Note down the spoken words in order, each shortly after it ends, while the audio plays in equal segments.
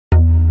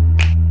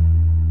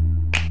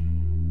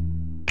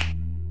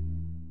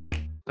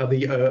Now,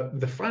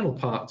 the final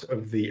part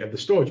of the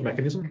storage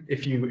mechanism,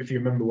 if you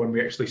remember when we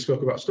actually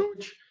spoke about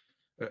storage,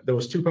 there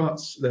was two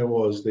parts. There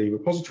was the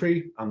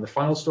repository and the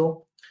file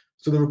store.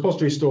 So the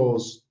repository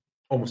stores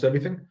almost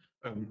everything.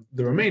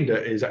 The remainder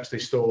is actually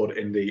stored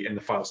in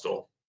the file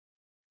store.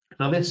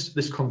 Now,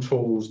 this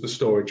controls the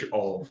storage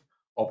of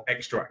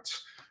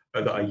extracts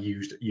that are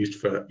used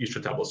for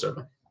Tableau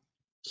Server.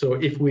 So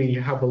if we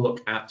have a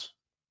look at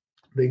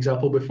the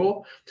example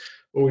before,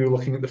 where we were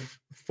looking at the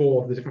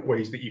four of the different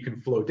ways that you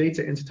can flow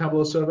data into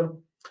Tableau Server,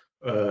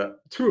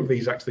 two of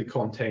these actually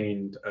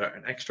contained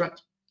an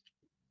extract.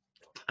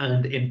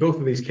 And in both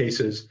of these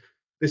cases,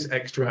 this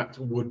extract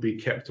would be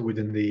kept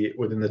within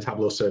the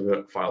Tableau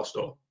Server file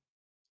store.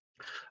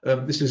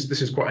 This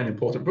is quite an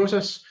important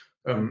process.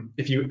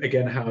 If you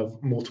again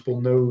have multiple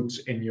nodes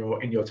in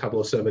your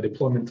Tableau Server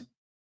deployment,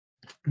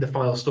 the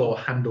file store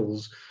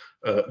handles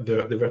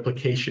the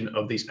replication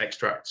of these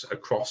extracts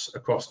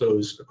across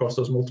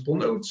those multiple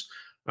nodes,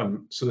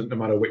 so that no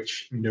matter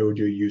which node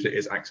your user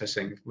is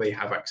accessing, they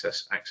have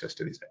access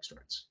to these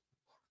extracts.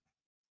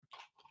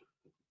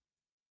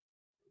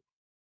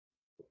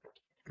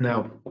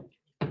 Now,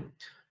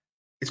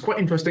 it's quite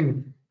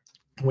interesting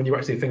when you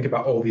actually think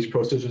about all these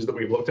processes that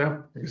we've looked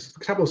at, because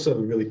Tableau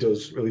Server really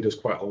does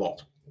quite a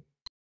lot.